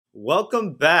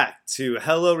Welcome back to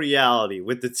Hello Reality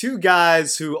with the two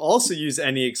guys who also use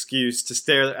any excuse to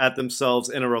stare at themselves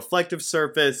in a reflective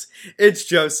surface. It's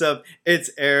Joseph, it's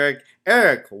Eric.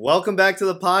 Eric, welcome back to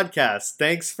the podcast.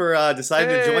 Thanks for deciding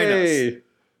to join us.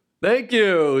 Thank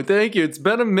you. Thank you. It's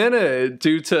been a minute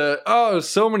due to,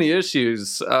 so many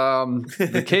issues.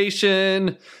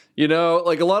 Vacation,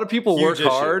 like a lot of people Huge work issue.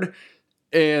 hard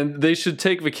and they should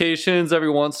take vacations every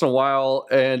once in a while.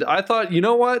 And I thought, you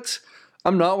know what?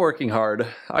 I'm not working hard.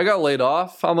 I got laid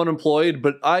off. I'm unemployed,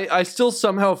 but I still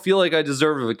somehow feel like I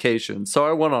deserve a vacation. So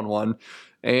I went on one.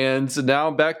 And now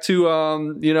I'm back to,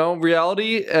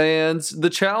 reality and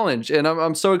the challenge. And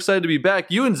I'm so excited to be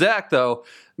back. You and Zach, though,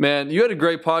 man, you had a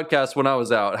great podcast when I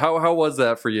was out. How was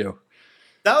that for you?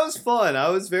 That was fun. I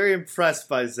was very impressed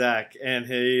by Zach and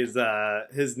his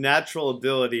natural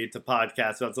ability to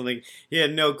podcast about something he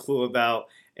had no clue about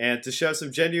and to show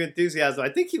some genuine enthusiasm. I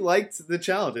think he liked the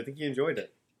challenge. I think he enjoyed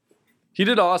it. He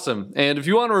did awesome. And if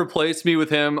you want to replace me with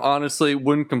him, honestly,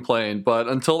 wouldn't complain. But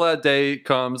until that day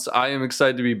comes, I am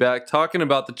excited to be back talking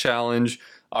about the challenge,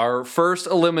 our first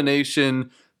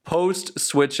elimination post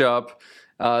switch up.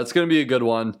 It's going to be a good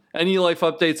one. Any life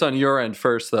updates on your end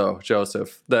first, though,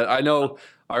 Joseph, that I know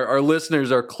our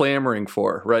listeners are clamoring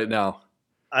for right now?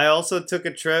 I also took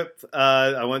a trip.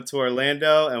 I went to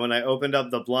Orlando, and when I opened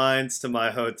up the blinds to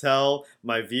my hotel,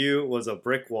 my view was a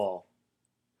brick wall.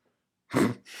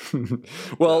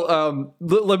 Well,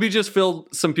 let me just fill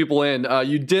some people in.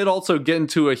 You did also get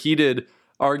into a heated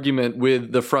argument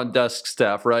with the front desk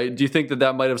staff, right? Do you think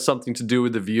that might have something to do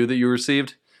with the view that you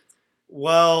received?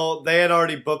 Well, they had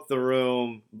already booked the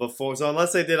room before, so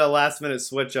unless they did a last-minute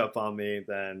switch up on me,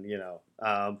 then,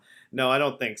 no, I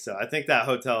don't think so. I think that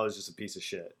hotel is just a piece of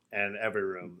shit, and every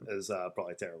room is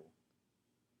probably terrible.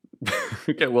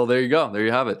 Okay, well, there you go. There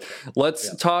you have it.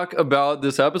 Let's talk about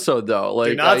this episode, though.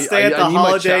 Do not stay at the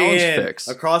Holiday Inn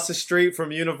across the street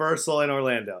from Universal in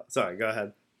Orlando. Sorry, go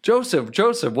ahead. Joseph,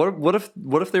 what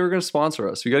if they were going to sponsor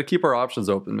us? We got to keep our options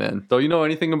open, man. Don't you know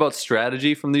anything about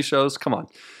strategy from these shows? Come on.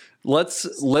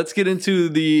 Let's get into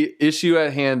the issue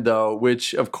at hand, though,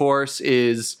 which, of course,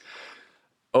 is,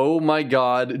 oh my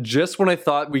God, just when I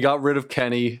thought we got rid of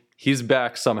Kenny, he's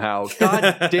back somehow.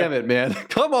 God damn it, man.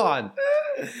 Come on.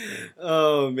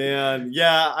 Oh, man.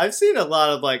 Yeah, I've seen a lot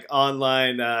of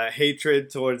online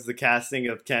hatred towards the casting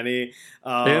of Kenny.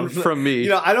 And from me.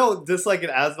 I don't dislike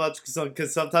it as much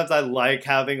because sometimes I like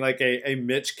having a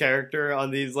Mitch character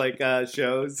on these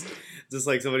shows. Just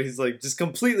like somebody who's just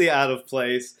completely out of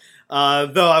place. Though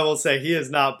I will say he is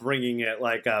not bringing it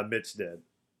like Mitch did.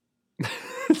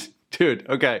 Dude,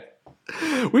 okay.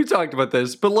 We talked about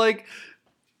this, but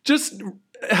just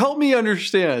help me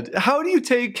understand. How do you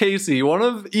take Casey, one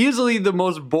of easily the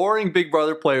most boring Big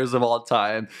Brother players of all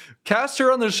time, cast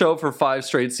her on the show for 5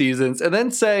 straight seasons, and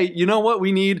then say, you know what,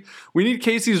 we need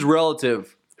Casey's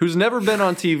relative, who's never been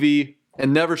on TV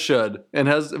and never should, and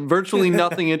has virtually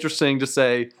nothing interesting to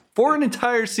say for an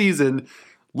entire season.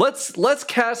 Let's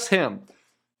cast him.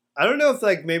 I don't know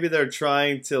if maybe they're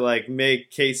trying to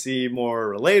make Casey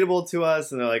more relatable to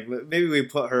us, and they're maybe we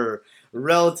put her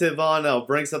relative on, that'll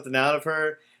bring something out of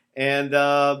her, and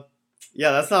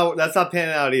that's not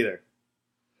panning out either.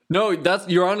 No,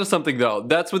 you're onto something though.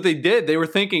 That's what they did. They were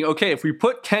thinking, okay, if we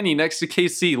put Kenny next to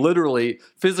Casey, literally,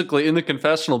 physically in the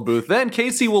confessional booth, then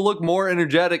Casey will look more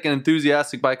energetic and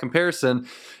enthusiastic by comparison.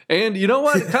 And you know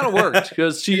what? It kind of worked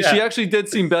because she actually did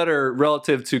seem better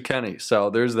relative to Kenny. So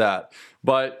there's that.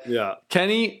 But yeah,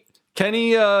 Kenny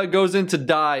goes in to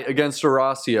die against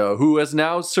Horacio, who has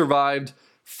now survived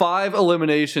 5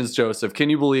 eliminations. Joseph, can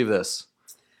you believe this?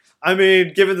 I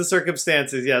mean, given the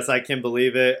circumstances, yes, I can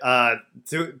believe it.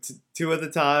 Two of the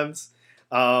times,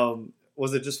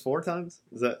 was it just 4 times?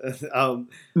 Is that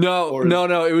No.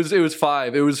 It was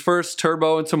 5. It was first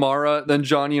Turbo and Tamara, then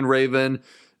Johnny and Raven,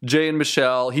 Jay and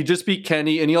Michelle. He just beat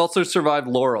Kenny, and he also survived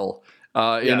Laurel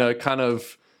in a kind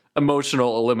of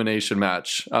emotional elimination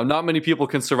match. Not many people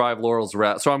can survive Laurel's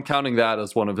rat, so I'm counting that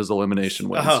as one of his elimination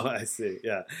wins. Oh, I see.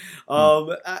 Yeah.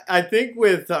 I think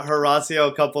with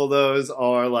Horacio, a couple of those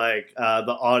are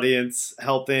the audience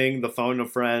helping, the phone a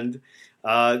friend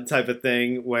type of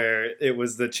thing, where it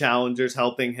was the challengers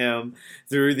helping him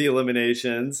through the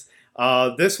eliminations.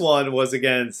 This one was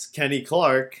against Kenny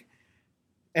Clark.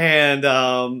 And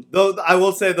though I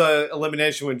will say the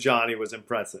elimination with Johnny was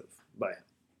impressive by him.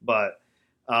 But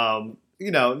the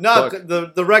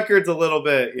record's a little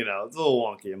bit, it's a little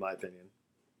wonky in my opinion.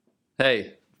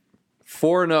 Hey,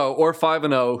 4-0 or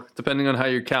 5-0, depending on how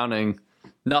you're counting.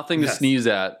 Nothing to sneeze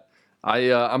at.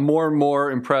 I'm more and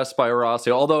more impressed by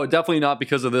Horacio, although definitely not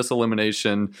because of this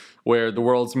elimination, where the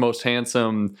world's most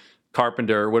handsome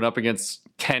Carpenter went up against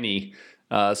Kenny.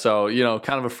 So,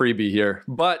 kind of a freebie here.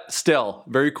 But still,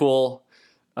 very cool.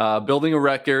 Building a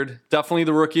record. Definitely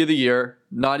the rookie of the year.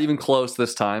 Not even close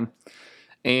this time.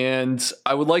 And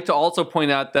I would like to also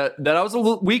point out that I was a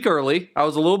week early. I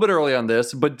was a little bit early on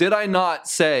this. But did I not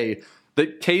say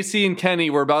that Casey and Kenny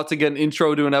were about to get an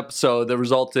intro to an episode that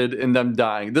resulted in them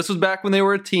dying? This was back when they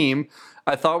were a team.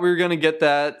 I thought we were going to get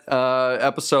that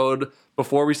episode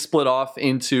before we split off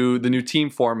into the new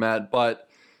team format. But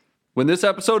when this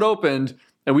episode opened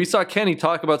and we saw Kenny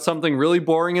talk about something really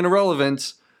boring and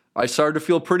irrelevant, I started to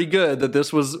feel pretty good that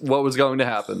this was what was going to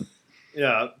happen.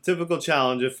 Yeah, typical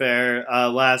challenge affair.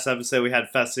 Last episode, we had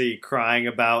Fessy crying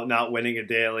about not winning a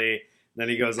daily. Then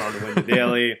he goes on to win the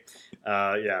daily.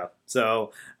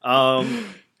 So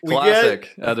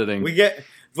classic editing.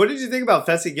 What did you think about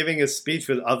Fessy giving a speech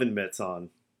with oven mitts on?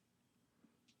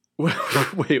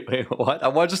 Wait, what? I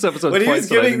watched this episode when twice.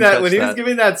 He was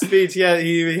giving that speech, yeah,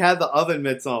 he had the oven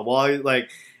mitts on while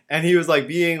he was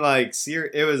being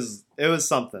serious. It was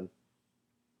something.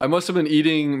 I must have been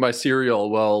eating my cereal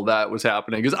while that was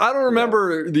happening because I don't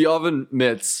remember the oven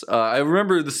mitts. I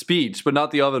remember the speech, but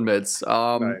not the oven mitts.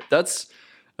 Right. That's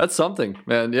something,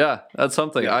 man. Yeah, that's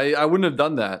something. Yeah. I wouldn't have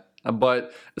done that,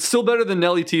 but it's still better than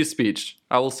Nelly T's speech.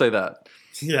 I will say that.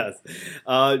 Yes.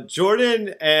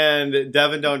 Jordan and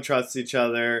Devin don't trust each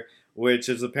other, which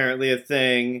is apparently a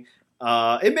thing.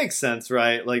 It makes sense,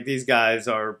 right? Like, these guys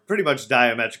are pretty much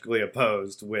diametrically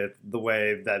opposed with the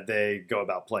way that they go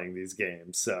about playing these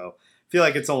games. So I feel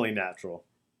like it's only natural.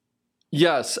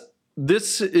 Yes.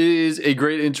 This is a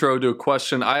great intro to a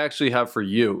question I actually have for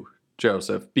you,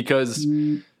 Joseph, because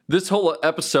this whole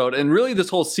episode and really this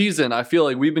whole season, I feel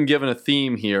like we've been given a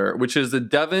theme here, which is that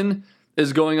Devin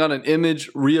is going on an image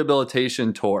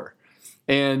rehabilitation tour.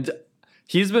 And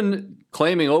he's been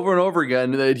claiming over and over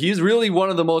again that he's really one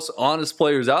of the most honest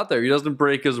players out there. He doesn't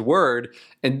break his word.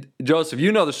 And Joseph,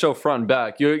 you know the show front and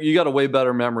back. You got a way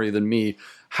better memory than me.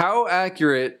 How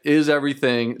accurate is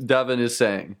everything Devin is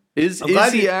saying? Is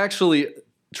he actually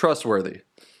trustworthy?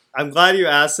 I'm glad you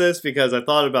asked this because I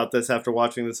thought about this after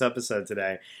watching this episode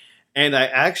today. And I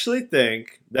actually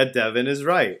think that Devin is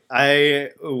right.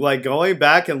 Going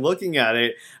back and looking at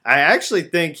it, I actually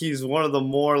think he's one of the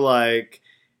more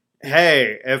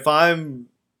hey, if I'm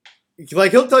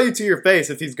he'll tell you to your face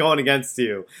if he's going against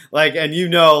you,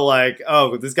 and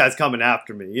oh, this guy's coming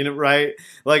after me, right?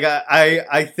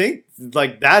 I think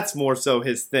that's more so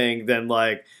his thing than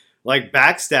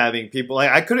backstabbing people.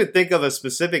 I couldn't think of a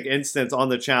specific instance on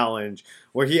the challenge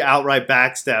where he outright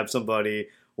backstabbed somebody,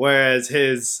 whereas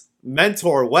his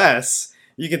mentor Wes,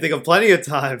 you can think of plenty of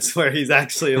times where he's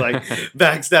actually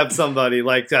backstabbed somebody,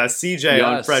 CJ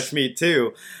on Fresh Meat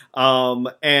too.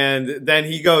 And then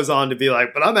he goes on to be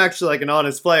but I'm actually an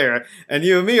honest player. And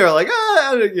you and me are I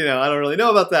don't really know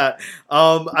about that.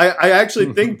 I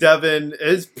actually think Devin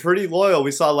is pretty loyal. We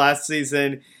saw last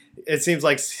season, it seems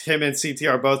like him and CT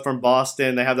are both from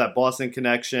Boston. They have that Boston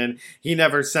connection. He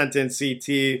never sent in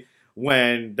CT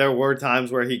when there were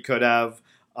times where he could have,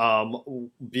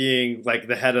 being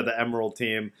the head of the Emerald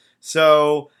team.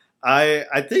 So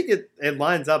I think it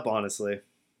lines up, honestly.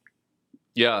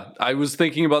 Yeah, I was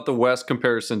thinking about the West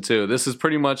comparison too. This is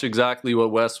pretty much exactly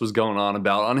what West was going on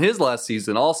about on his last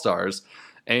season, All-Stars.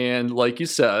 And like you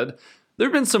said, there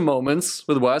have been some moments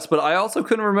with West, but I also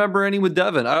couldn't remember any with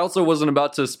Devin. I also wasn't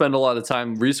about to spend a lot of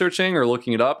time researching or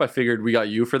looking it up. I figured we got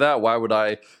you for that. Why would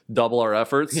I double our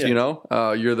efforts? Yeah.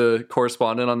 You're the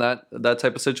correspondent on that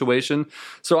type of situation.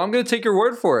 So I'm going to take your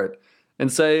word for it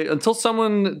and say, until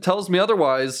someone tells me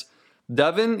otherwise,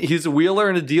 Devin, he's a wheeler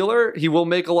and a dealer. He will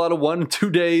make a lot of 1, 2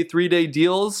 day, 3 day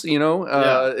deals,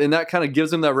 and that kind of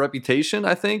gives him that reputation,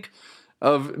 I think,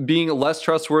 of being less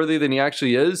trustworthy than he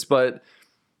actually is. But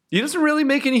he doesn't really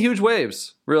make any huge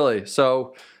waves, really.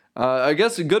 So I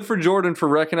guess good for Jordan for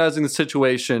recognizing the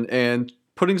situation and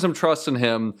putting some trust in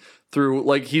him through,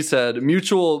 like he said,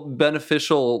 mutual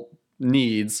beneficial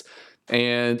needs.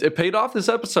 And it paid off this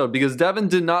episode because Devin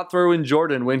did not throw in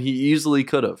Jordan when he easily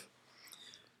could have.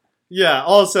 Yeah,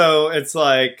 also, it's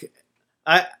I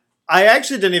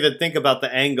actually didn't even think about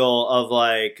the angle of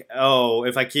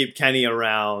if I keep Kenny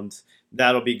around,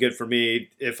 that'll be good for me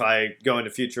if I go into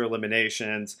future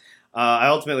eliminations. I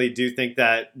ultimately do think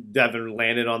that Devin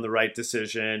landed on the right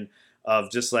decision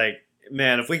of just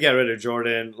man, if we get rid of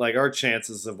Jordan, our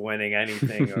chances of winning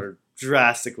anything are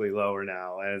drastically lower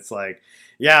now. And it's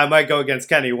I might go against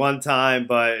Kenny one time,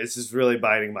 but it's just really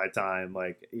biding my time,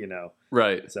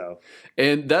 Right. So,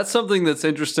 and that's something that's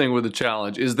interesting with the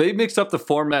challenge is they mixed up the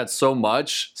format so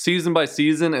much season by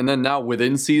season, and then now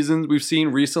within seasons we've seen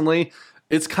recently,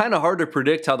 it's kind of hard to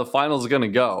predict how the finals is going to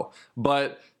go.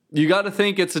 But You got to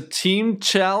think it's a team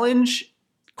challenge?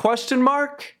 Question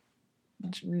mark?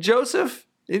 Joseph?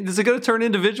 Is it going to turn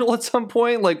individual at some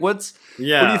point? Like, what do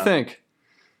you think?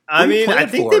 I mean, I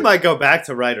think they might go back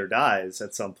to ride or dies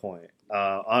at some point.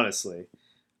 Honestly,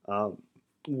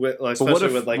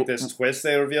 especially with like this twist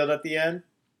they revealed at the end.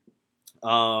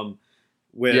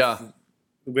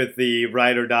 With the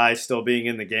ride or die still being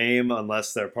in the game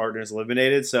unless their partner's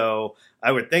eliminated. So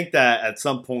I would think that at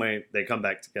some point they come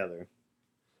back together.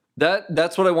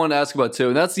 That's what I wanted to ask about too.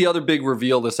 And that's the other big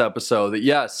reveal this episode, that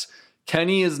yes,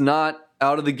 Kenny is not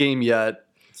out of the game yet.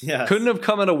 Yes. Couldn't have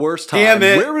come at a worse time. Damn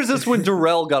it. Where was this when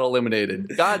Darrell got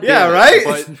eliminated? God damn yeah, it. right?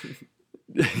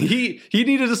 But he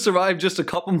needed to survive just a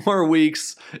couple more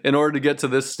weeks in order to get to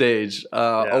this stage.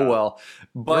 Oh well.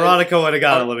 But Veronica would have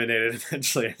got eliminated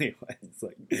eventually anyway. It's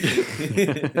like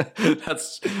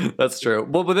that's true.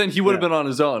 Well, but then he would have been on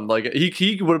his own. Like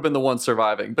he would have been the one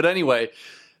surviving. But anyway,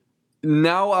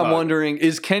 now I'm wondering,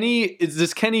 does Kenny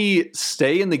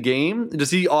stay in the game?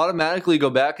 Does he automatically go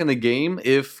back in the game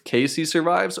if Casey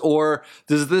survives? Or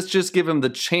does this just give him the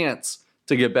chance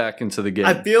to get back into the game?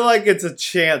 I feel like it's a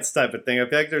chance type of thing. I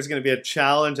feel like there's going to be a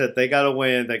challenge that they got to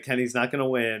win, that Kenny's not going to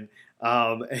win.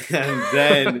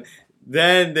 And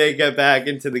then they get back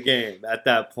into the game at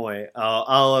that point.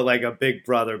 I'll like a Big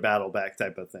Brother battle back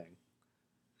type of thing.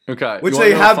 Okay. Which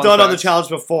they have done on the challenge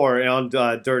before on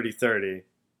Dirty 30.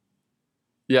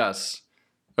 Yes.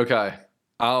 Okay.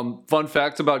 Fun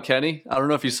fact about Kenny. I don't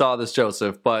know if you saw this,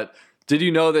 Joseph, but did you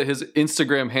know that his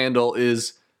Instagram handle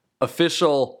is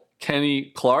official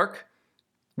Kenny Clark?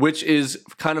 Which is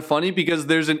kind of funny because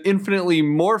there's an infinitely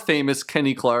more famous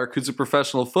Kenny Clark who's a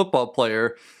professional football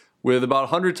player with about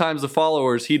 100 times the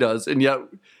followers he does, and yet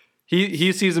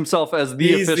he sees himself as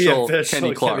the official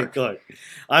Kenny Clark.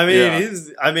 I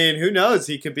mean, who knows?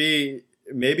 He could be.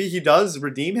 Maybe he does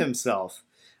redeem himself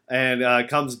and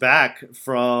comes back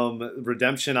from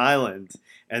Redemption Island,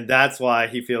 and that's why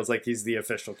he feels like he's the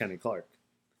official Kenny Clark.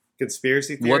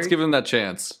 Conspiracy theory? Let's give him that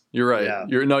chance. You're right. Yeah.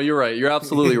 You're right. You're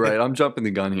absolutely right. I'm jumping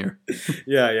the gun here.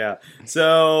 Yeah.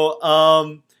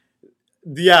 So,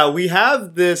 we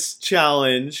have this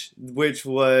challenge, which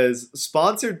was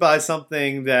sponsored by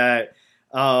something that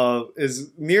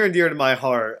is near and dear to my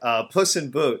heart, Puss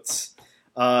in Boots,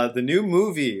 the new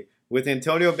movie with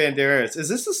Antonio Banderas. Is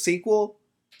this a sequel?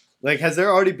 Like, has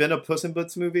there already been a Puss in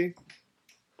Boots movie?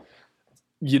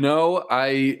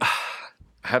 I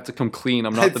have to come clean.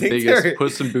 I'm not the biggest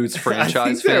Puss in Boots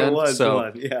franchise fan. There was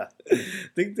one, yeah. I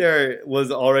think there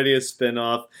was already a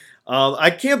spinoff.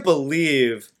 I can't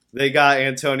believe they got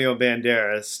Antonio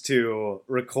Banderas to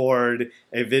record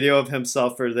a video of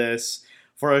himself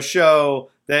for a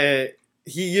show that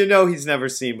he's never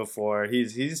seen before.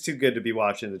 He's too good to be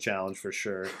watching the challenge for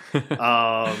sure.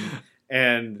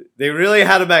 And they really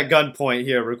had him at gunpoint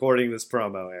here recording this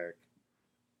promo, Eric.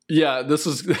 Yeah, that's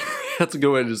a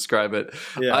good way to describe it.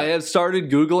 Yeah. I had started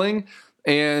Googling,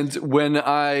 and when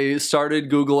I started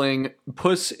Googling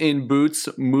Puss in Boots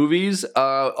movies,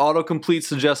 autocomplete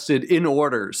suggested in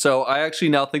order. So I actually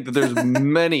now think that there's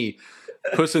many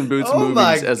Puss in Boots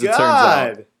movies, as it turns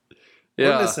out.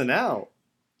 Yeah. We're missing out.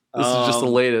 This is just the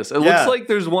latest. It looks like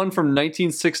there's one from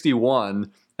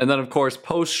 1961, and then, of course,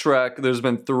 post-Shrek, there's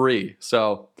been 3.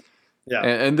 So,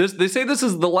 and they say this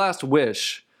is The Last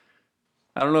Wish.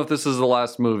 I don't know if this is the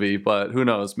last movie, but who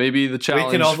knows? Maybe the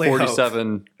Challenge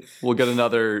 47 will get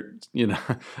another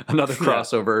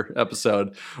crossover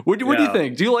episode. What do you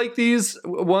think? Do you like these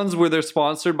ones where they're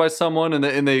sponsored by someone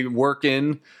and they work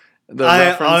in the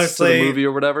reference to the movie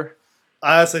or whatever?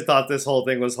 I honestly thought this whole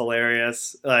thing was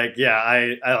hilarious. Like, yeah,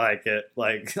 I like it.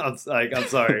 Like, I'm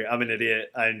sorry, I'm an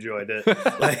idiot. I enjoyed it.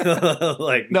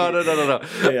 No.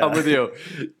 Yeah. I'm with you.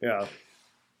 Yeah.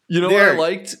 You know what I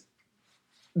liked?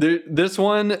 This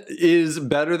one is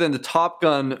better than the Top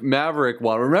Gun Maverick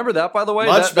one. Remember that, by the way?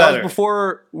 Much better. That was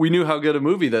before we knew how good a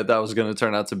movie that was going to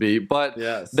turn out to be. But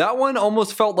that one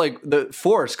almost felt like the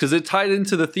force because it tied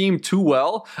into the theme too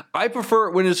well. I prefer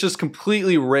it when it's just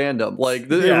completely random. Like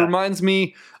it reminds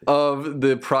me of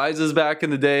the prizes back in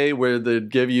the day where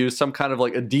they'd give you some kind of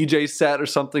like a DJ set or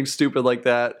something stupid like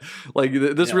that. Like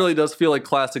this really does feel like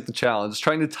classic The Challenge. It's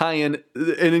trying to tie in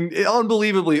an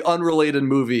unbelievably unrelated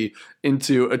movie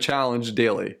into a challenge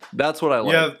daily. That's what I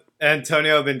like. Yeah,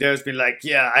 Antonio Banderas being like,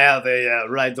 I have a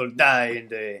ride or die in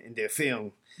the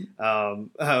film. So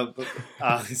that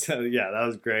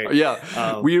was great.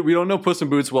 Yeah, we don't know Puss in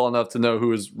Boots well enough to know who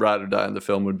his ride or die in the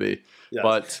film would be. Yes.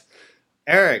 But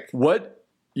Eric, what?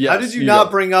 Yes, how did you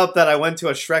not bring up that I went to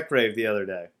a Shrek rave the other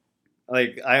day?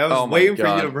 Like I was Oh my waiting for you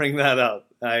God. to bring that up.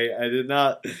 I did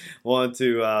not want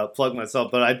to plug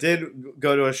myself, but I did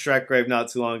go to a Shrek grave not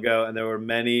too long ago, and there were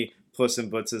many Puss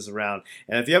in Bootses around.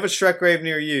 And if you have a Shrek grave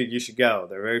near you, you should go.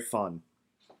 They're very fun.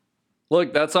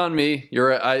 Look, that's on me.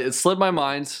 It slipped my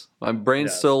mind. My brain's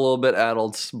Yes. still a little bit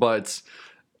addled, but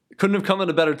couldn't have come at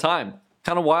a better time.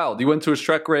 Kind of wild. You went to a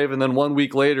Shrek grave, and then 1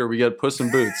 week later, we get Puss in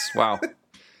Boots. Wow.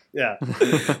 Yeah.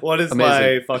 What is Amazing.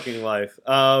 my fucking life?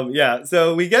 Yeah,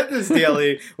 so we get this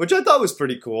daily, which I thought was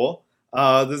pretty cool.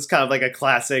 This is kind of like a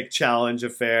classic challenge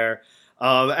affair.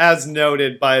 As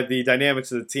noted by the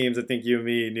dynamics of the teams, I think you and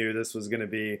me knew this was going to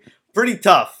be pretty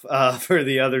tough for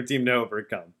the other team to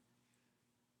overcome.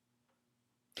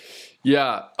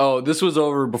 Yeah. Oh, this was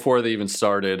over before they even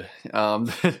started.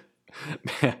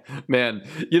 Man,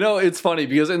 it's funny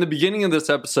because in the beginning of this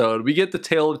episode, we get the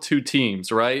tale of two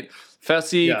teams, right?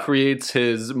 Fessy creates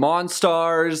his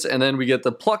Monstars, and then we get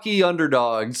the plucky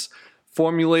underdogs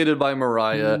formulated by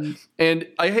Mariah. And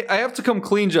I have to come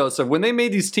clean, Joseph. When they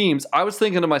made these teams, I was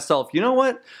thinking to myself, you know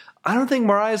what? I don't think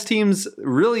Mariah's team's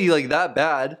really like that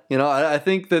bad. I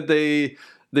think that they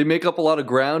make up a lot of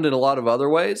ground in a lot of other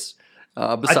ways.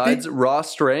 Besides raw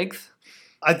strength.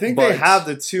 I think they have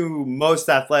the two most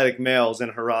athletic males in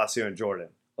Horacio and Jordan.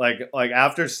 Like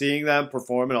after seeing them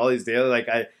perform in all these daily, like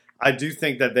I do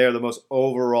think that they're the most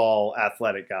overall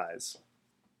athletic guys.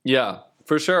 Yeah,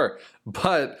 for sure.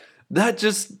 But that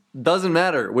just doesn't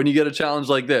matter when you get a challenge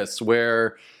like this,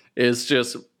 where it's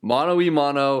just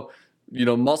mano-y-mano,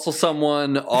 muscle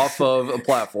someone off of a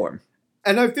platform.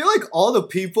 And I feel like all the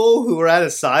people who are at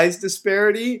a size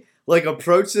disparity like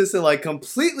approach this in like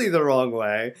completely the wrong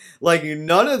way. Like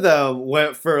none of them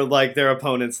went for like their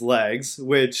opponent's legs,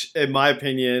 which in my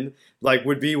opinion like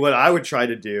would be what I would try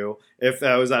to do if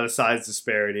I was at a size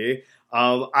disparity.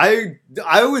 I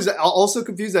was also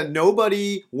confused that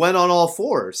nobody went on all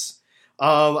fours.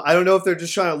 I don't know if they're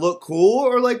just trying to look cool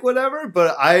or like whatever,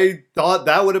 but I thought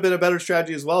that would have been a better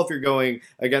strategy as well if you're going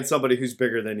against somebody who's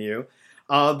bigger than you.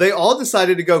 They all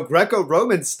decided to go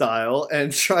Greco-Roman style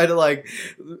and try to like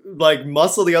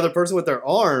muscle the other person with their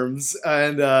arms,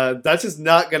 and that's just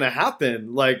not gonna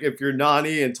happen. Like if you're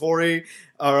Nany and Tori,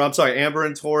 or I'm sorry, Amber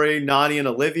and Tori, Nany and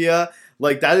Olivia,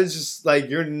 like that is just like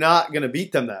you're not gonna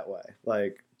beat them that way.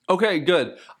 Like. Okay,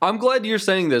 good. I'm glad you're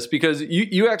saying this because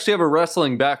you actually have a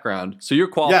wrestling background, so you're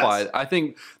qualified. Yes. I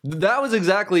think that was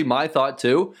exactly my thought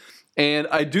too. And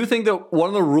I do think that one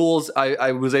of the rules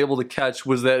I was able to catch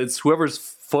was that it's whoever's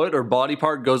foot or body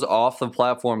part goes off the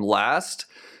platform last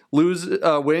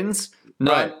wins,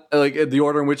 not like the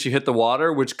order in which you hit the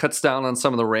water, which cuts down on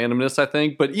some of the randomness, I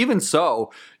think. But even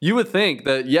so, you would think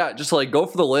that, just like go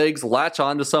for the legs, latch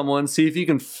onto someone, see if you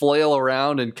can flail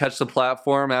around and catch the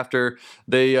platform after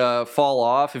they fall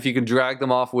off, if you can drag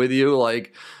them off with you.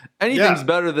 Like anything's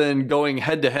better than going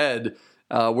head to head.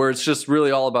 Where it's just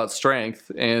really all about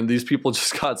strength, and these people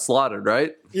just got slaughtered,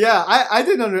 right? Yeah, I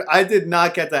did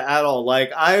not get that at all.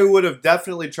 Like, I would have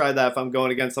definitely tried that if I'm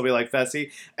going against somebody like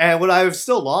Fessy. And would I have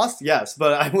still lost? Yes,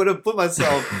 but I would have put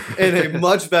myself in a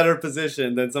much better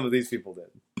position than some of these people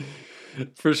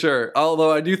did. For sure.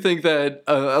 Although I do think that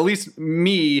at least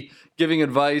me giving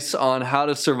advice on how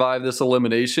to survive this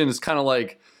elimination is kind of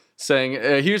like saying,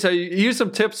 here's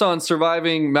some tips on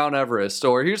surviving Mount Everest,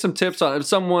 or here's some tips on if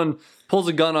someone pulls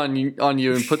a gun on you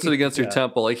and puts it against your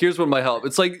temple. Like, here's what might help.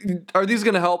 It's like, are these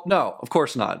going to help? No, of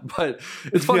course not. But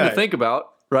it's fun to think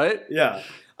about, right? Yeah.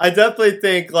 I definitely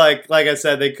think, like I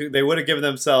said, they would have given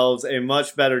themselves a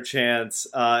much better chance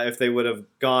if they would have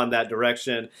gone that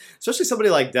direction. Especially somebody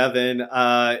like Devin.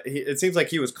 It seems like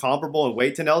he was comparable in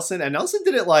weight to Nelson, and Nelson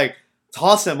didn't like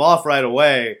toss him off right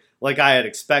away like I had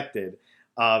expected.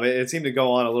 It seemed to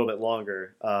go on a little bit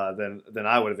longer than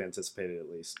I would have anticipated, at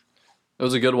least. It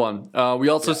was a good one. We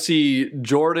also see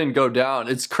Jordan go down.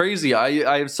 It's crazy.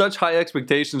 I have such high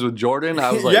expectations with Jordan.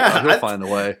 I was like, he'll find a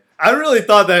way. I really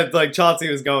thought that like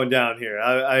Chauncey was going down here.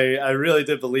 I really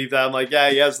did believe that. I'm like, yeah,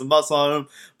 he has the muscle on him,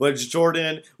 but it's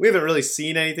Jordan. We haven't really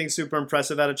seen anything super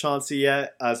impressive out of Chauncey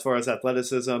yet as far as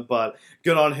athleticism, but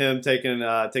good on him taking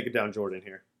down Jordan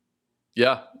here.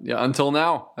 Yeah. Until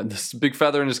now, this is a big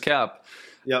feather in his cap.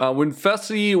 Yep. When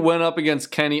Fessy went up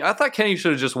against Kenny, I thought Kenny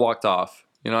should have just walked off.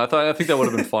 I think that would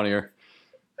have been funnier.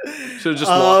 Should have just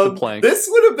walked the plank. This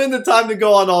would have been the time to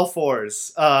go on all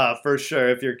fours, for sure,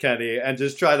 if you're Kenny, and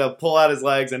just try to pull out his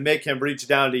legs and make him reach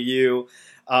down to you.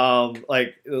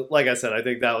 Like I said, I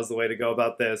think that was the way to go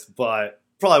about this, but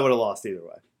probably would have lost either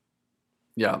way.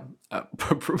 Yeah,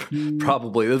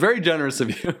 probably. That's very generous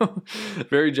of you.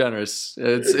 Very generous.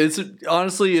 It's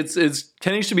honestly, it's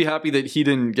Kenny should be happy that he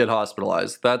didn't get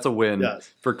hospitalized. That's a win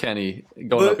for Kenny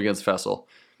going up against Fessel.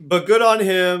 but good on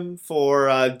him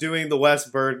for doing the Wes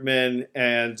Bergman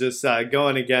and just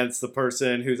going against the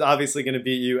person who's obviously going to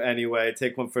beat you anyway.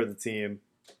 Take one for the team.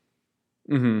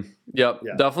 Yep,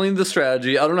 Yeah. definitely the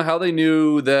strategy. I don't know how they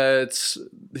knew that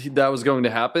was going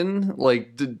to happen.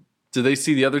 Like, did they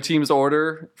see the other team's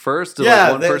order first? Did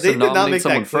Yeah, one person they did not nominate make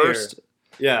someone that clear. first?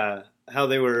 Yeah, how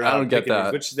they were. I don't get picking these,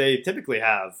 that. which they typically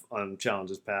have on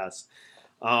Challenges Past.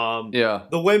 Yeah,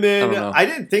 The women, I don't know. I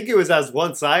didn't think it was as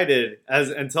one-sided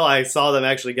until I saw them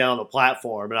actually get on the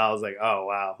platform, and I was like, "Oh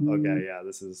wow, okay, yeah,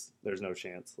 there's no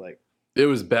chance." Like, it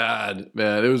was bad,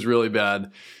 man. It was really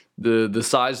bad. The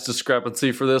size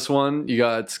discrepancy for this one. You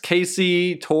got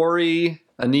Casey, Tori,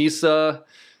 Anissa,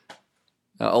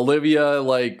 Olivia.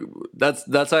 Like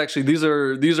that's actually these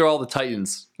are all the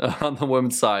Titans on the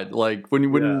women's side. Like when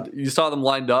you saw them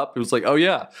lined up, it was like, oh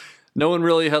yeah. No one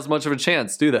really has much of a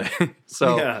chance, do they?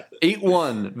 So,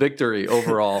 8-1 victory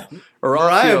overall.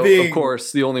 Horacio, of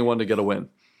course, the only one to get a win.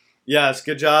 Yes,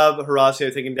 good job,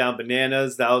 Horacio, taking down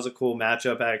Bananas. That was a cool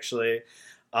matchup, actually.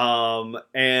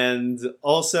 And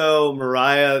also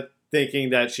Mariah thinking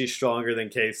that she's stronger than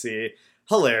Casey.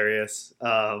 Hilarious.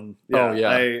 Oh,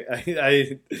 yeah.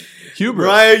 Hubris.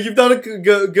 Mariah, you've done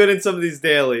good in some of these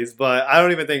dailies, but I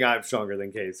don't even think I'm stronger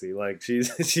than Casey. Like,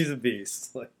 she's a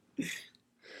beast. Like,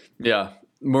 yeah.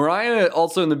 Mariah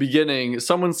also in the beginning,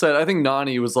 someone said, I think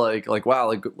Nani was like, wow,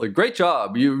 like great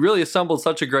job. You really assembled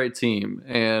such a great team.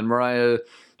 And Mariah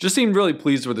just seemed really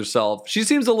pleased with herself. She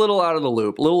seems a little out of the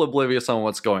loop, a little oblivious on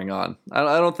what's going on.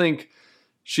 I don't think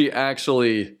she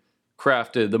actually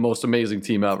crafted the most amazing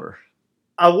team ever.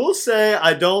 I will say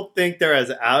I don't think they're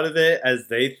as out of it as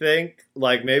they think.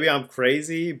 Like, maybe I'm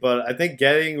crazy, but I think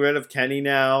getting rid of Kenny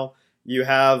now, you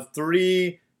have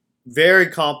 3 very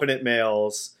competent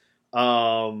males.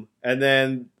 And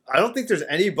then I don't think there's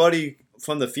anybody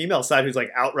from the female side who's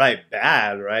like outright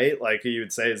bad, right? Like, who you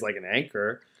would say is like an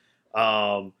anchor.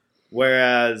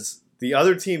 Whereas the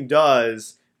other team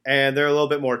does, and they're a little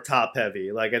bit more top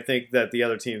heavy. Like, I think that the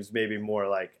other team's maybe more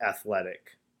like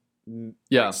athletic.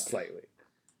 Yeah. Like, slightly.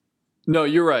 No,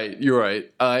 you're right. You're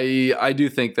right. I do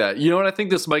think that. You know what I think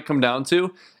this might come down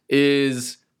to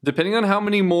is depending on how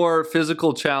many more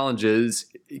physical challenges,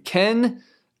 can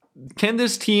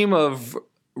this team of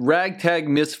ragtag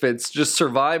misfits just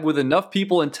survive with enough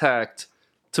people intact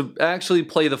to actually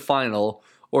play the final?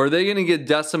 Or are they going to get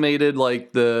decimated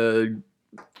like the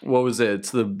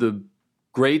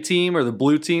gray team or the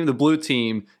blue team? The blue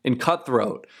team in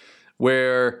Cutthroat,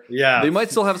 where they might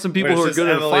still have some people who are good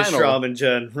at the final. Strom and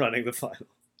Jen running the final.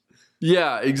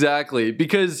 Yeah, exactly.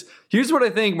 Because here's what I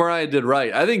think Mariah did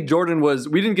right. I think Jordan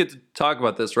we didn't get to talk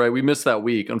about this, right? We missed that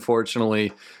week,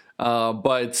 unfortunately.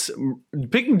 But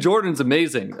picking Jordan's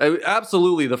amazing.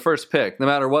 Absolutely the first pick, no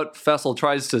matter what Fessel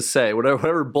tries to say,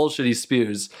 whatever bullshit he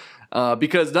spews.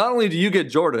 Because not only do you get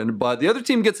Jordan, but the other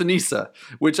team gets Anissa,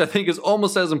 which I think is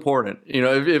almost as important. You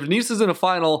know, if Anissa's in a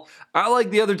final, I like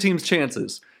the other team's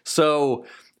chances. So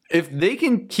if they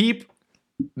can keep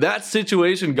that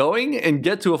situation going and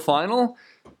get to a final,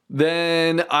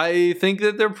 then I think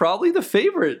that they're probably the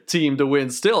favorite team to win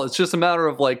still. It's just a matter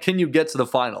of, like, can you get to the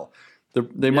final?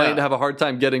 They might have a hard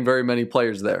time getting very many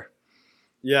players there.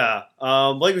 Yeah.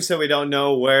 Like we said, we don't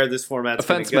know where this format's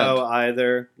going to go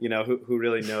either. You know, who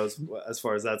really knows as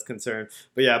far as that's concerned.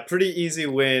 But yeah, pretty easy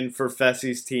win for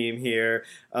Fessy's team here.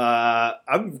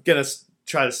 I'm going to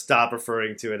try to stop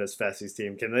referring to it as Fessy's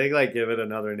team. Can they, like, give it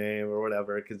another name or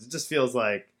whatever? Because it just feels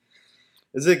like,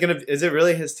 is it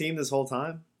really his team this whole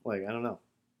time? Like, I don't know.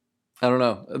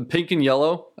 Pink and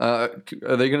yellow, are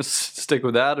they going to stick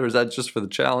with that, or is that just for the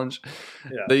challenge?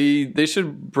 Yeah. They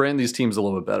should brand these teams a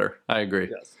little bit better. I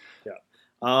agree. Yes.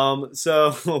 Yeah.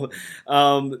 So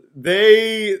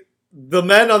the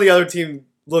men on the other team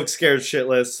look scared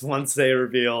shitless once they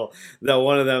reveal that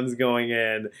one of them is going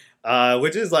in,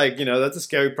 which is like, you know, that's a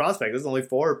scary prospect. There's only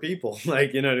 4 people.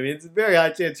 Like, you know what I mean? It's a very high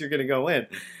chance you're going to go in.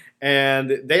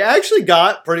 And they actually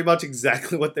got pretty much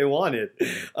exactly what they wanted,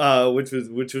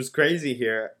 which was crazy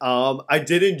here. I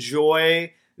did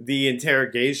enjoy the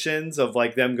interrogations of,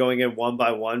 like, them going in one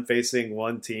by one facing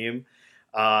one team.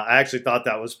 I actually thought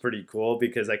that was pretty cool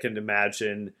because I can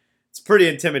imagine it's pretty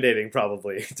intimidating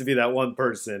probably to be that one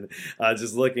person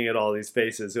just looking at all these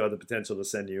faces who have the potential to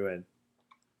send you in.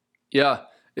 Yeah,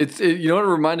 you know what it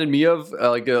reminded me of,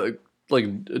 like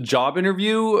a job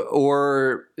interview,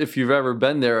 or if you've ever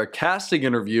been there, a casting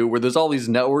interview where there's all these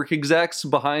network execs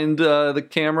behind the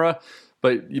camera,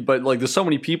 but like there's so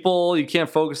many people, you can't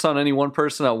focus on any one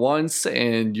person at once,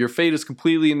 and your fate is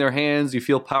completely in their hands. You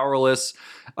feel powerless.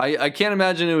 I can't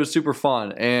imagine it was super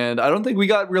fun, and I don't think we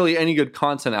got really any good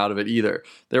content out of it either.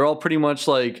 They're all pretty much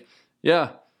like,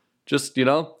 yeah, just,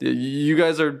 you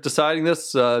guys are deciding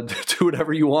this, do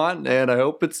whatever you want, and I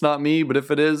hope it's not me, but if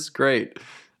it is, great.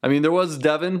 I mean, there was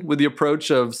Devin with the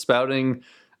approach of spouting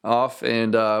off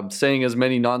and saying as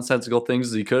many nonsensical things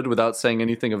as he could without saying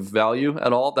anything of value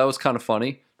at all. That was kind of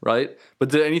funny, right? But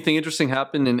did anything interesting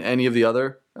happen in any of the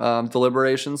other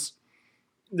deliberations?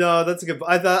 No, that's a good.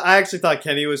 I actually thought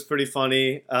Kenny was pretty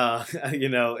funny.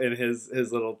 In his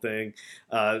little thing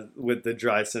with the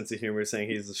dry sense of humor, saying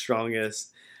he's the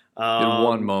strongest. In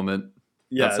one moment.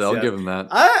 Yes, I'll give him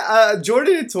that.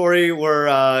 Jordan and Tori were,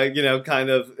 kind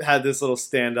of had this little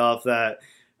standoff that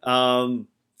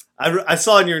I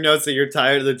saw in your notes that you're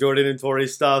tired of the Jordan and Tori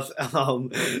stuff.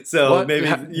 So what?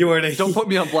 maybe you weren't. Don't put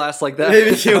me on blast like that.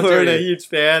 Maybe you weren't a huge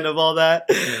fan of all that.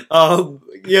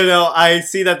 I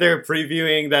see that they're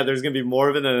previewing that there's going to be more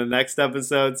of it in the next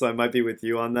episode, so I might be with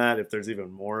you on that if there's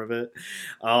even more of it.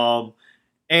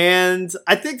 And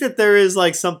I think that there is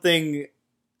like something.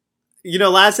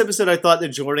 Last episode I thought that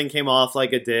Jordan came off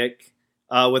like a dick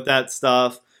with that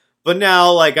stuff. But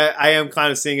now, like, I am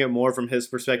kind of seeing it more from his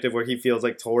perspective where he feels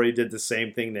like Tori did the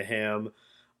same thing to him.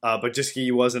 But just he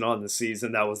wasn't on the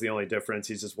season. That was the only difference.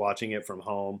 He's just watching it from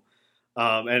home.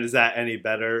 And is that any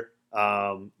better?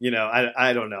 I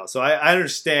don't know. So I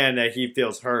understand that he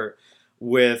feels hurt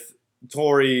with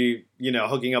Tori,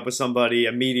 hooking up with somebody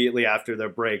immediately after their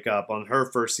breakup on her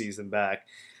first season back.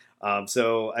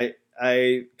 So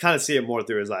I kind of see it more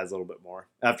through his eyes a little bit more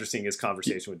after seeing his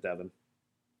conversation with Devin.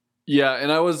 Yeah,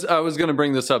 and I was going to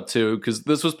bring this up too, because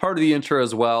this was part of the intro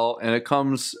as well, and it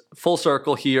comes full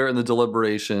circle here in the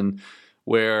deliberation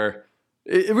where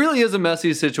it really is a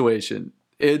messy situation.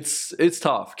 It's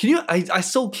tough. I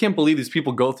still can't believe these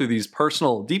people go through these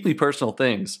deeply personal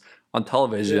things on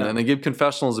television, and they give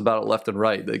confessionals about it left and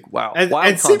right. Like, wow.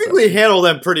 And seemingly handle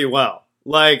them pretty well.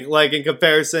 Like in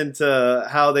comparison to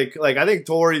how they, like, I think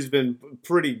Tori's been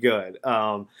pretty good.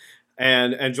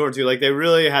 And Jordan too, like they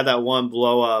really had that one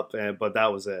blow up, but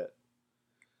that was it.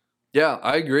 Yeah,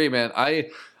 I agree, man.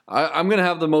 I'm gonna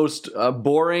have the most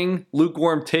boring,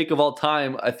 lukewarm take of all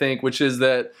time, I think, which is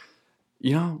that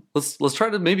let's try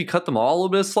to maybe cut them all a little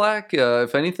bit of slack,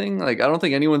 if anything. Like I don't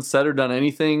think anyone's said or done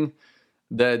anything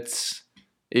that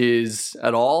is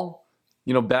at all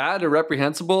bad or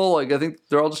reprehensible. Like I think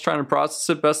they're all just trying to process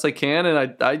it best they can,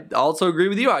 and I also agree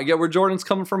with you. I get where Jordan's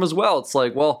coming from as well. It's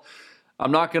like, well,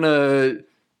 I'm not going to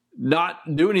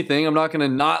not do anything. I'm not going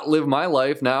to not live my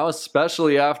life now,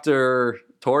 especially after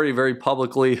Tori very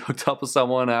publicly hooked up with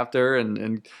someone after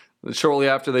and shortly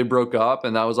after they broke up,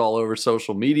 and that was all over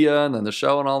social media and then the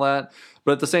show and all that.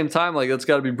 But at the same time, like it's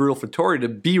got to be brutal for Tori to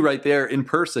be right there in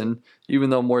person, even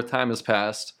though more time has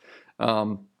passed.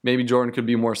 Maybe Jordan could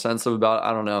be more sensitive about it.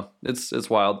 I don't know. It's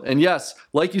wild. And yes,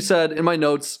 like you said in my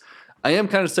notes, I am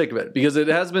kind of sick of it because it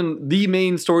has been the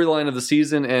main storyline of the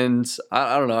season, and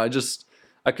I don't know.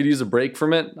 I could use a break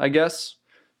from it, I guess.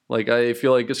 Like I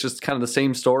feel like it's just kind of the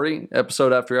same story,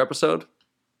 episode after episode.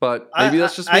 But maybe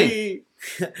that's just me.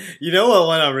 What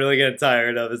one I'm really getting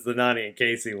tired of is the Nany and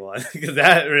Casey one, because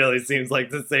that really seems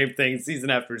like the same thing season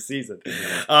after season.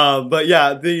 But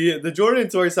yeah, the Jordan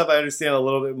and Tori stuff I understand a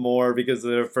little bit more because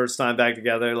of their first time back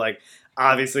together. Like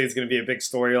obviously it's going to be a big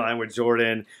storyline with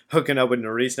Jordan hooking up with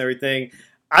Nurys and everything.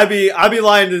 I'd be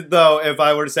lying though if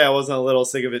I were to say I wasn't a little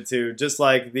sick of it too. Just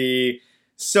like the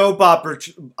soap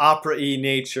opera-y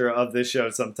nature of this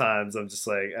show sometimes. I'm just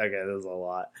like, okay, this is a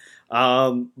lot.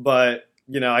 But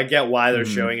I get why they're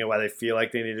showing it, why they feel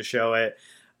like they need to show it.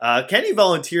 Kenny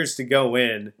volunteers to go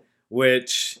in,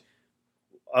 which,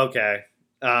 okay.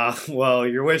 Well,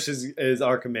 your wish is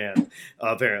our command,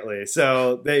 apparently.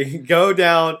 So they go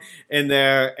down in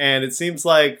there, and it seems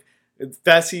like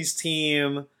Fessy's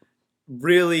team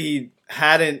really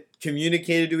hadn't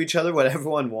communicated to each other what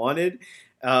everyone wanted.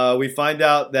 We find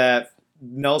out that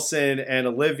Nelson and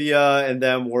Olivia and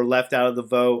them were left out of the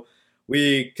vote.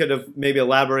 We could have maybe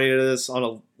elaborated this on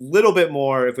a little bit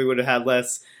more if we would have had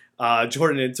less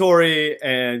Jordan and Tori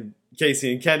and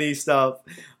Casey and Kenny stuff.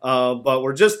 But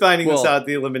we're just finding this out at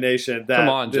the elimination. That come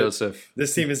on, Joseph.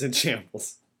 This team is in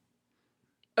shambles.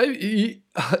 What are you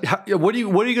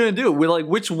going to do?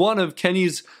 Which one of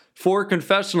Kenny's 4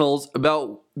 confessionals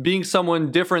about being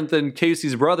someone different than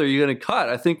Casey's brother are you going to cut?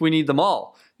 I think we need them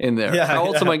all in there. Yeah, How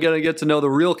else am I going to get to know the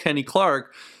real Kenny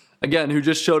Clark? Again, who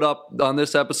just showed up on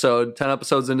this episode, 10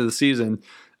 episodes into the season,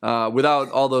 without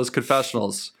all those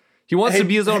confessionals. He wants to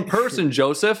be his own person,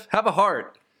 Joseph. Have a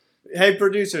heart. Hey,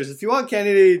 producers, if you want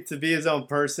Kenny to be his own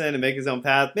person and make his own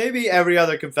path, maybe every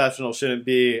other confessional shouldn't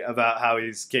be about how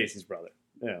he's Casey's brother.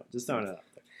 Just throwing it out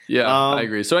there. Yeah, I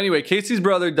agree. So anyway, Casey's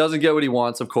brother doesn't get what he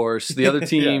wants, of course. The other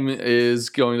team is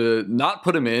going to not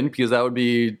put him in because that would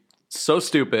be so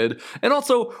stupid. And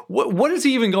also, what is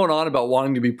he even going on about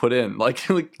wanting to be put in? Like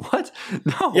what?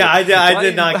 No. Yeah, I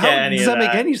did not get any does of that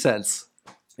that. make any sense?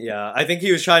 Yeah, I think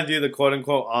he was trying to do the quote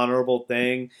unquote honorable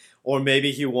thing, or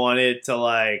maybe he wanted to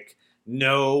like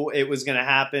know it was going to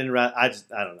happen. I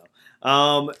don't know.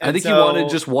 I think he wanted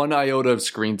just one iota of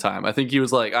screen time. I think he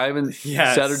was like, I haven't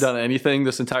said or done anything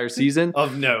this entire season.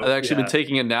 Of note. I've actually been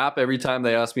taking a nap every time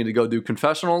they ask me to go do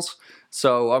confessionals.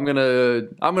 So I'm gonna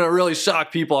really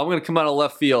shock people. I'm gonna come out of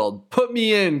left field. Put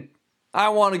me in. I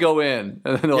want to go in.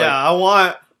 And then I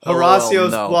want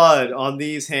Horacio's blood on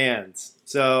these hands.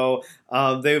 So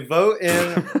they vote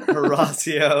in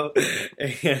Horacio,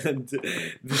 and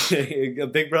a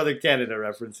Big Brother Canada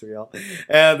reference for y'all.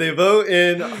 And they vote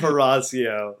in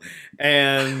Horacio,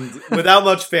 and without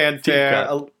much fanfare,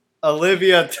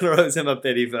 Olivia throws him a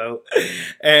pity vote,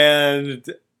 and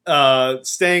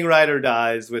staying right or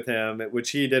dies with him, which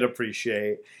he did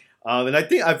appreciate. And I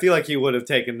feel like he would have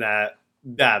taken that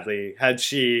badly had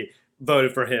she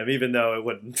voted for him, even though it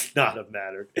would not have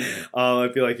mattered. I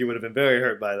feel like he would have been very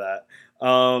hurt by that.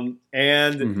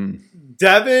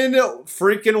 Devin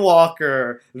freaking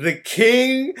Walker, the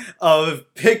king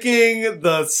of picking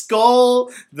the skull,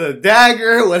 the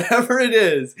dagger, whatever it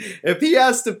is. If he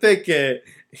has to pick it,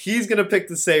 he's going to pick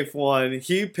the safe one.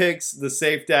 He picks the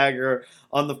safe dagger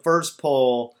on the first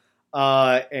poll,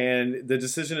 and the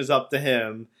decision is up to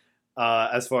him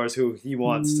as far as who he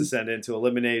wants to send into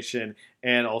elimination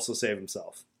and also save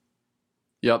himself.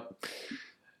 Yep.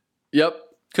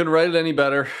 Couldn't write it any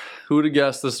better. Who would have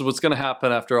guessed this is what's going to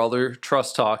happen after all their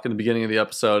trust talk in the beginning of the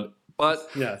episode? But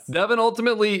yes. Devin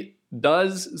ultimately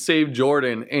does save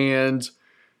Jordan, and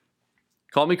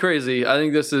call me crazy, I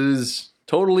think this is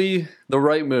totally the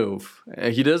right move.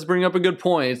 He does bring up a good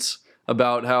point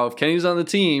about how if Kenny's on the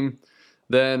team,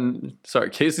 then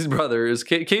Casey's brother's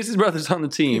on the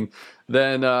team,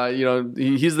 then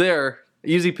he's there,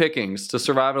 easy pickings to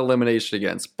survive an elimination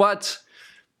against. But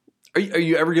are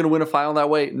you ever going to win a final that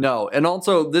way? No. And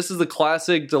also, this is the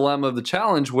classic dilemma of the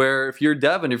challenge where if you're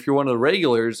Devin, if you're one of the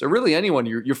regulars, or really anyone,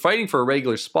 you're fighting for a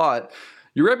regular spot,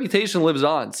 your reputation lives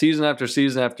on season after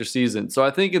season after season. So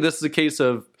I think this is a case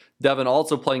of Devin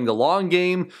also playing the long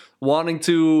game, wanting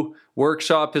to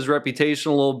workshop his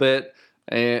reputation a little bit,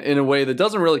 and in a way that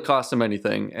doesn't really cost him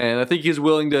anything. And I think he's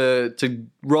willing to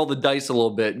roll the dice a little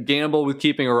bit, gamble with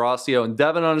keeping Horacio and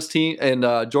Devin on his team and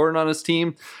Jordan on his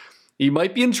team. He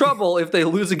might be in trouble if they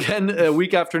lose again a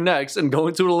week after next and go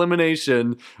into an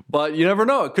elimination, but you never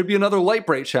know. It could be another light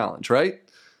break challenge, right?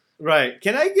 Right.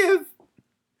 Do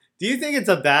you think it's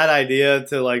a bad idea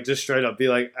to like just straight up be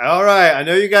like, all right, I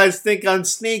know you guys think I'm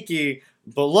sneaky,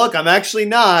 but look, I'm actually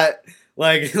not.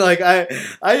 Like I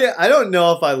don't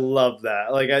know if I love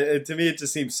that. Like to me, it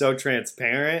just seems so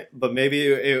transparent. But maybe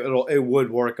it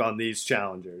would work on these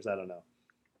challengers. I don't know.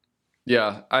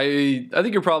 Yeah, I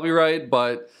think you're probably right,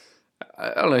 but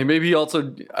I don't know. Maybe I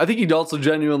think he also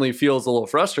genuinely feels a little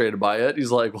frustrated by it.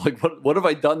 He's like what have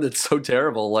I done that's so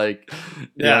terrible? Like,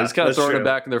 he's kind of throwing it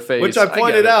back in their face. Which I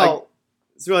pointed out,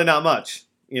 it's really not much,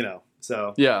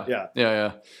 So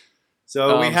yeah.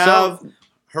 So we have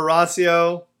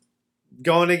Horacio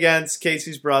going against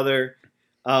Casey's brother,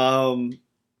 and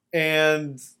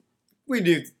we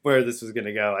knew where this was going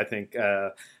to go, I think,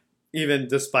 even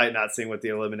despite not seeing what the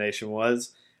elimination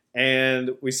was.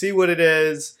 And we see what it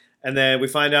is, and then we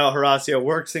find out Horacio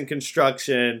works in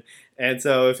construction, and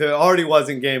so if it already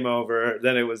wasn't game over,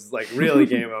 then it was like really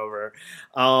game over.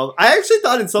 I actually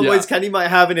thought in some ways Kenny might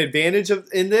have an advantage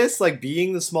in this, like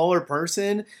being the smaller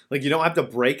person. Like you don't have to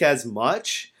break as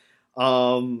much.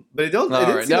 But it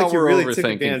didn't seem like you really took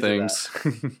advantage things.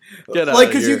 Of that. Like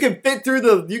because you can fit through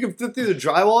the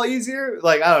drywall easier.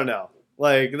 Like I don't know.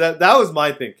 Like that was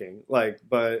my thinking. Like,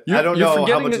 but I don't know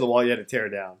how much of the wall you had to tear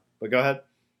down. But go ahead.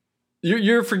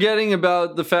 You're forgetting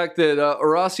about the fact that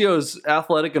Horacio is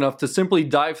athletic enough to simply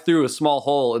dive through a small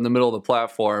hole in the middle of the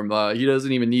platform. He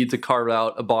doesn't even need to carve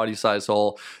out a body-size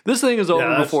hole. This thing is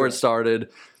over before it started.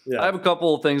 Yeah. I have a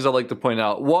couple of things I'd like to point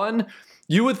out. One,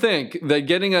 you would think that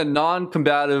getting a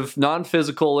non-combative,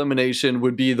 non-physical elimination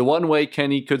would be the one way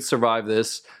Kenny could survive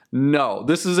this. No,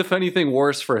 this is, if anything,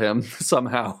 worse for him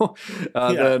somehow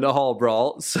than a hall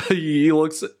brawl. So he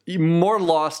looks more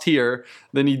lost here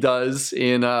than he does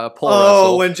in pole wrestle.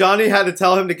 Oh, when Johnny had to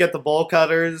tell him to get the bolt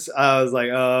cutters, I was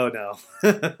like, oh, no.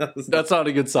 That's not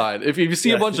a good sign. If you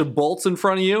see a bunch of bolts in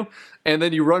front of you and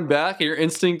then you run back and your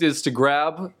instinct is to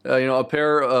grab a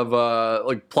pair of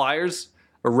like pliers,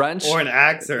 a wrench, or an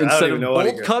axe, or instead I don't even know of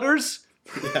bolt cutters,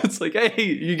 it's like, hey,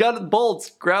 you got bolts,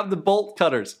 grab the bolt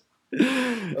cutters.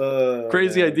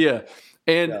 Crazy idea.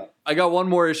 And I got one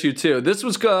more issue too. This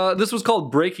was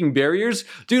called Breaking Barriers.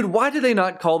 Dude, why did they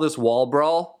not call this Wall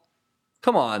Brawl?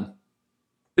 Come on.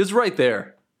 It's right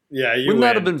there. Yeah, Wouldn't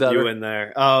that have been better? You win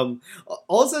there.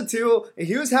 Also, too,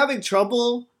 he was having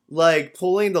trouble like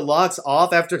pulling the locks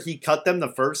off after he cut them the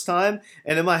first time,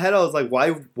 and in my head I was like,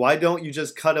 why don't you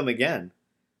just cut them again,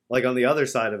 like on the other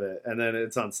side of it, and then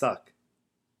it's unstuck.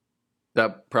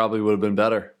 That probably would have been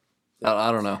better.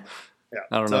 I don't know. Yeah,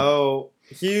 I don't know.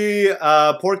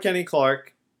 So poor Kenny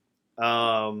Clark.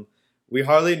 We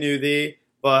hardly knew thee,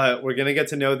 but we're gonna get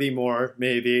to know thee more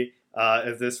maybe.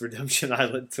 If this Redemption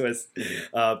Island twist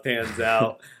pans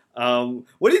out.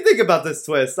 What do you think about this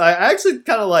twist? I actually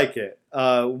kind of like it.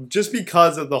 Just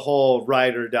because of the whole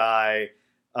ride or die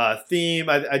theme,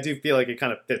 I do feel like it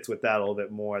kind of fits with that a little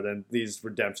bit more than these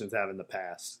redemptions have in the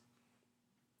past.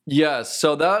 Yes,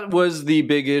 so that was the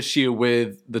big issue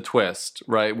with the twist,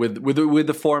 right? With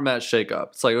the format shakeup.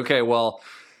 It's like, okay, well,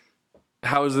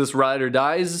 how is this ride or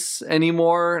dies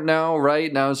anymore now,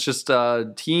 right? Now it's just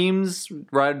teams,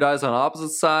 ride or dies on opposite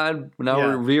side. Now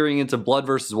we're veering into blood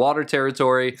versus water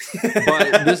territory.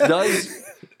 But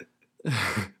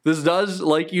this does,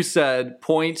 like you said,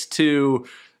 point to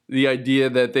the idea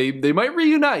that they might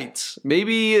reunite.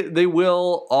 Maybe they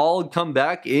will all come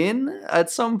back in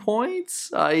at some point.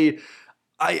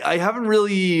 I haven't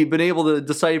really been able to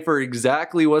decipher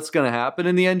exactly what's going to happen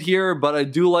in the end here, but I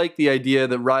do like the idea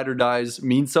that ride or dies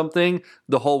means something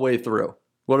the whole way through.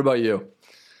 What about you?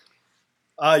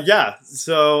 Yeah,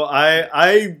 so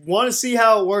I want to see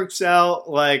how it works out.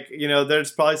 Like,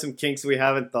 there's probably some kinks we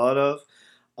haven't thought of.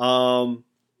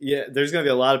 Yeah, there's going to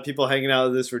be a lot of people hanging out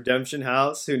at this redemption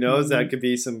house. Who knows? Mm-hmm. That could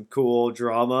be some cool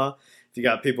drama. If you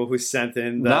got people who sent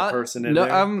in that person in there.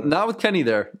 No, I'm not with Kenny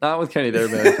there. Not with Kenny there,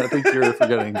 man. I think you're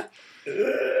forgetting.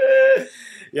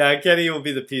 Yeah, Kenny will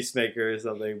be the peacemaker or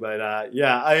something. But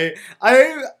yeah,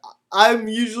 I'm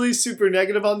usually super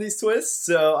negative on these twists,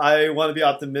 so I want to be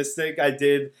optimistic. I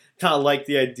did kind of like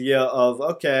the idea of,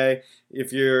 okay,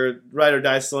 if your ride or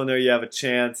die still in there, you have a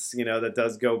chance. That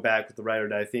does go back with the ride or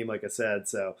die theme, like I said.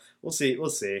 So we'll see.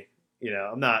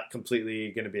 I'm not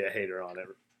completely going to be a hater on it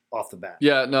off the bat.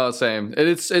 Yeah, no, same.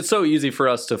 It's so easy for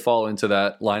us to fall into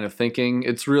that line of thinking.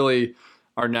 It's really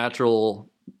our natural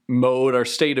mode, our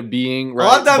state of being. Right? A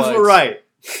lot of times we're right.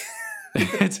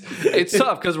 It's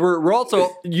tough because we're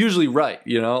also usually right,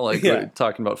 we're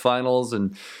talking about finals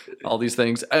and all these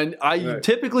things. And I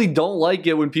typically don't like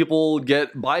it when people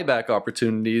get buyback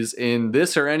opportunities in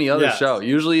this or any other show.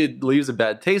 Usually it leaves a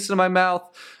bad taste in my mouth.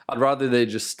 I'd rather they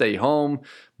just stay home.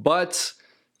 But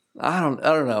I don't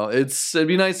know. It'd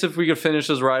be nice if we could finish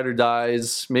as ride or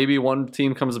dies. Maybe one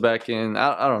team comes back in.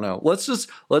 I don't know. Let's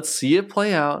see it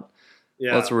play out.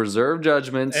 Yeah. Let's reserve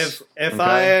judgments.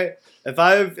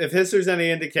 If history's any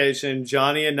indication,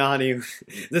 Johnny and Nani,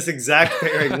 this exact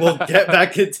pairing will get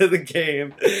back into the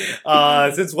game.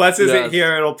 Since Wes isn't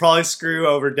here, it'll probably screw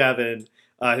over Devin,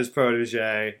 his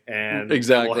protege, and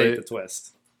we'll hate the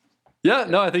twist. Yeah,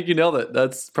 no, I think you nailed it.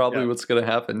 That's probably what's going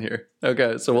to happen here.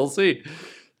 Okay, so we'll see.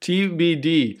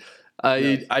 TBD.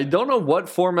 I don't know what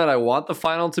format I want the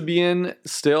final to be in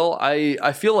still.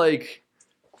 I feel like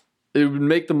it would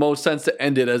make the most sense to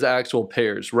end it as actual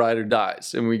pairs, ride or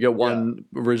dies, and we get one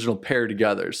original pair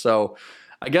together. So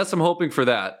I guess I'm hoping for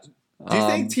that. Do you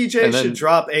think TJ should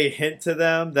drop a hint to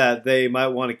them that they might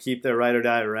want to keep their ride or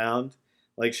die around?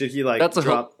 Like, should he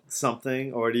drop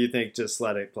something, or do you think just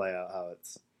let it play out how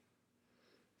it's?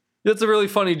 It's a really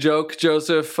funny joke,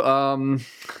 Joseph.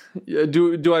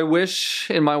 Do I wish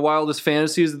in my wildest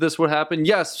fantasies that this would happen?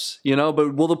 Yes,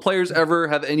 but will the players ever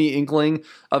have any inkling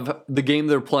of the game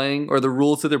they're playing or the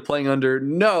rules that they're playing under?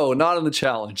 No, not in the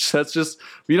challenge. That's just,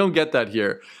 we don't get that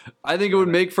here. I think it would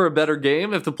make for a better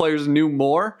game if the players knew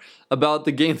more about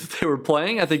the game that they were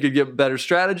playing. I think you'd get better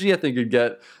strategy. I think you'd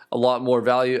get a lot more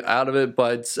value out of it,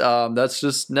 but that's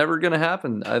just never going to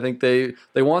happen. I think they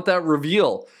want that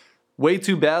reveal way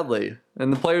too badly.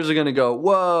 And the players are going to go,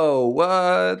 whoa,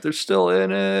 what? They're still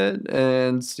in it.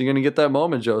 And you're going to get that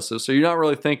moment, Joseph. So you're not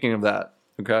really thinking of that,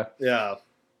 okay? Yeah,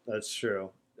 that's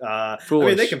true. I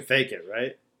mean, they can fake it,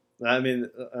 right? I mean,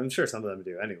 I'm sure some of them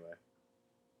do anyway.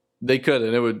 They could,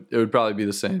 and it would probably be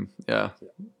the same. Yeah.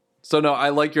 So, no, I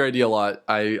like your idea a lot.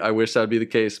 I wish that would be the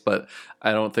case, but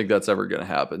I don't think that's ever going to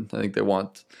happen. I think they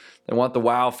want the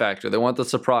wow factor. They want the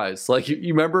surprise. Like,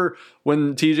 you remember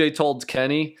when TJ told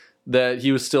Kenny that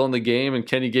he was still in the game, and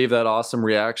Kenny gave that awesome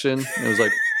reaction. It was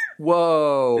like,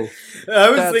 whoa.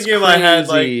 I was thinking in my head,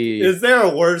 like, is there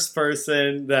a worse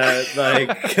person that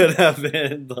could have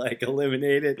been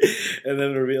eliminated? And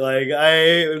then it would be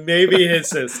maybe his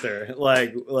sister.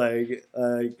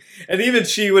 And even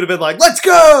she would have been like, let's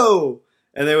go!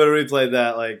 And they would have replayed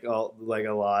that like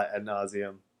a lot ad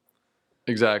nauseum.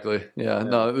 Exactly. Yeah.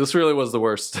 No, this really was the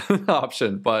worst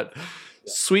option. But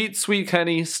sweet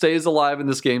Kenny stays alive in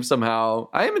this game somehow.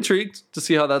 I am intrigued to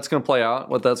see how that's going to play out,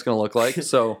 what that's going to look like.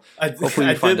 So I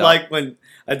did like when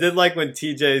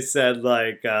TJ said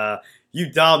like you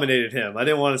dominated him. I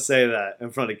didn't want to say that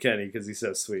in front of Kenny because he's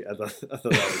so sweet. I thought that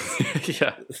was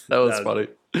yeah, that was funny.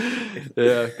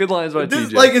 Yeah, good lines by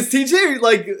TJ. Like, is TJ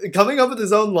like coming up with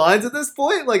his own lines at this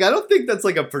point? Like, I don't think that's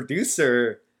like a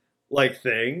producer like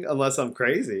thing, unless I'm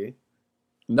crazy.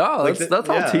 No, that's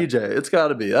all TJ. It's got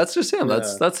to be. That's just him.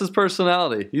 That's his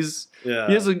personality. He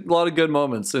has a lot of good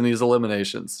moments in these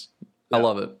eliminations. I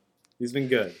love it. He's been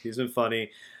good. He's been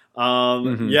funny.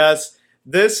 Yes,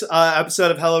 this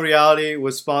episode of Hello Reality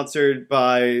was sponsored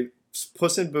by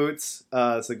Puss in Boots.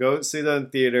 So go see them in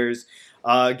theaters.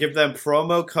 Give them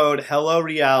promo code Hello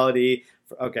Reality.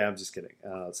 Okay, I'm just kidding.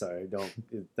 Sorry,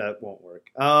 that won't work.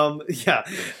 Yeah,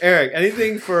 Eric,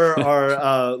 anything for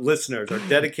our listeners, our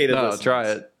dedicated listeners? No, try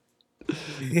it.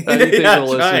 Anything for the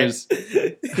listeners.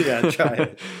 Yeah, try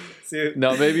it. See,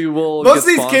 no, maybe we'll. Most of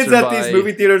these kids at these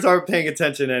movie theaters aren't paying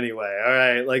attention anyway. All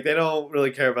right, like they don't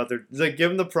really care about their. Like, give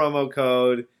them the promo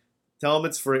code. Tell them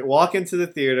it's free. Walk into the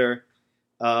theater,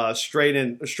 straight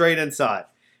inside.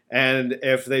 And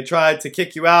if they try to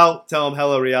kick you out, tell them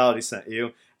Hello Reality sent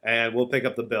you. And we'll pick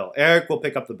up the bill. Eric will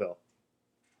pick up the bill.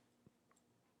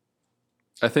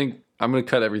 I think I'm going to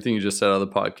cut everything you just said out of the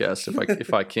podcast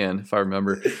if I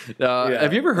remember.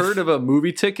 Have you ever heard of a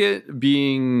movie ticket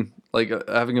being like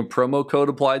having a promo code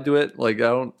applied to it? Like I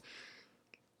don't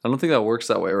think that works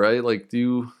that way, right? Like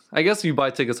I guess you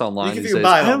buy tickets online these days.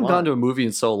 I haven't gone to a movie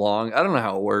in so long. I don't know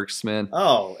how it works, man.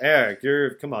 Oh,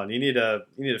 Eric, come on. You need to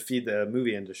feed the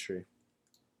movie industry.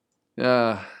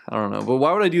 I don't know. But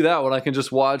why would I do that when I can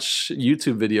just watch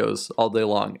YouTube videos all day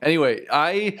long? Anyway,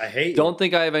 I don't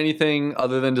think I have anything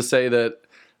other than to say that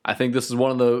I think this is one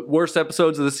of the worst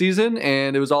episodes of the season,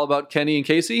 and it was all about Kenny and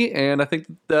Casey, and I think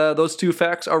those two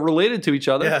facts are related to each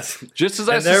other, just as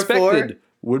I suspected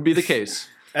would be the case.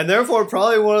 And therefore,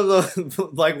 probably one of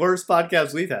the worst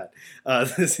podcasts we've had.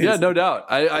 Yeah, no doubt.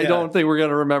 I don't think we're going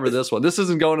to remember this one. This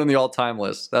isn't going in the all-time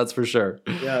list, that's for sure.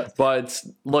 Yeah. But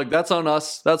look, that's on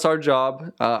us. That's our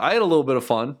job. I had a little bit of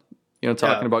fun,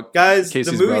 talking about guys.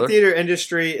 Casey's the movie brother. Theater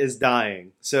industry is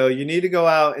dying, so you need to go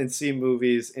out and see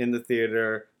movies in the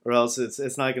theater, or else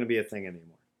it's not going to be a thing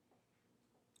anymore.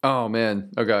 Oh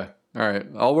man. Okay. All right.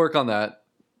 I'll work on that.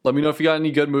 Let me know if you got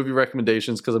any good movie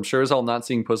recommendations, because I'm sure as hell not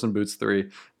seeing Puss in Boots 3.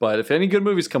 But if any good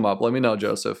movies come up, let me know,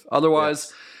 Joseph.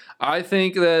 Otherwise, I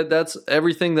think that's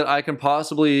everything that I can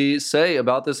possibly say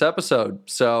about this episode.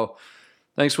 So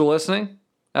thanks for listening,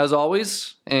 as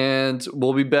always. And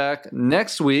we'll be back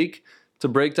next week to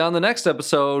break down the next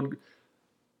episode,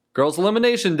 Girls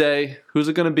Elimination Day. Who's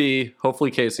it going to be?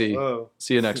 Hopefully Casey. Whoa.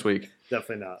 See you next week.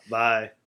 Definitely not. Bye.